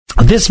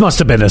This must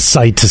have been a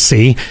sight to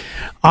see.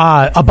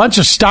 A bunch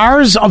of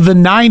stars of the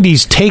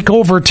 90s take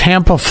over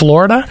Tampa,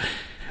 Florida.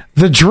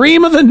 The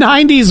dream of the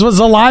 90s was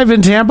alive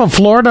in Tampa,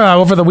 Florida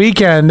over the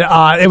weekend.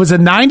 It was a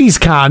 90s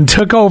con,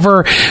 took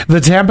over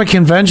the Tampa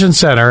Convention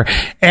Center,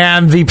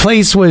 and the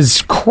place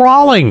was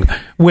crawling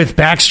with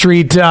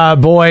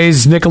Backstreet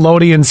Boys,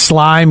 Nickelodeon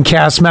Slime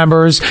cast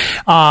members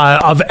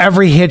of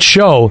every hit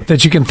show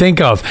that you can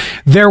think of.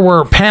 There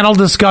were panel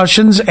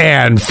discussions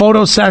and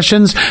photo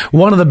sessions.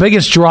 One of the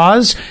biggest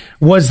draws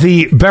was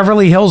the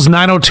Beverly Hills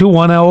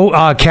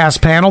 90210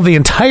 cast panel. The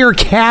entire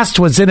cast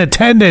was in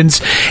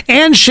attendance,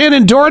 and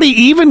Shannon Doherty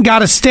even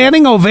got a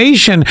standing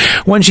ovation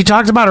when she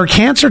talked about her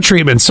cancer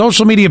treatment.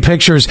 Social media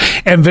pictures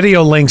and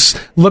video links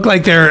look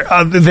like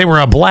they were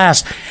a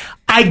blast.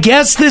 I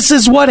guess this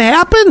is what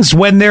happens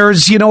when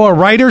there's, a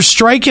writer's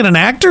strike and an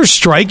actor's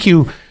strike.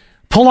 You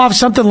pull off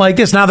something like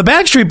this. Now, the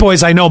Backstreet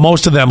Boys, I know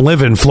most of them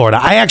live in Florida.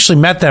 I actually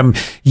met them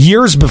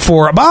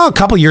a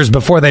couple years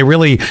before they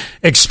really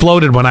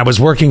exploded when I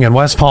was working in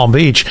West Palm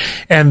Beach,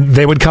 and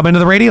they would come into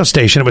the radio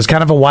station. It was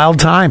kind of a wild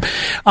time.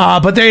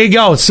 But there you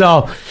go.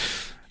 So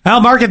I'll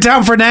mark it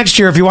down for next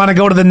year if you want to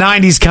go to the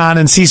 90s con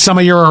and see some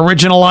of your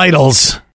original idols.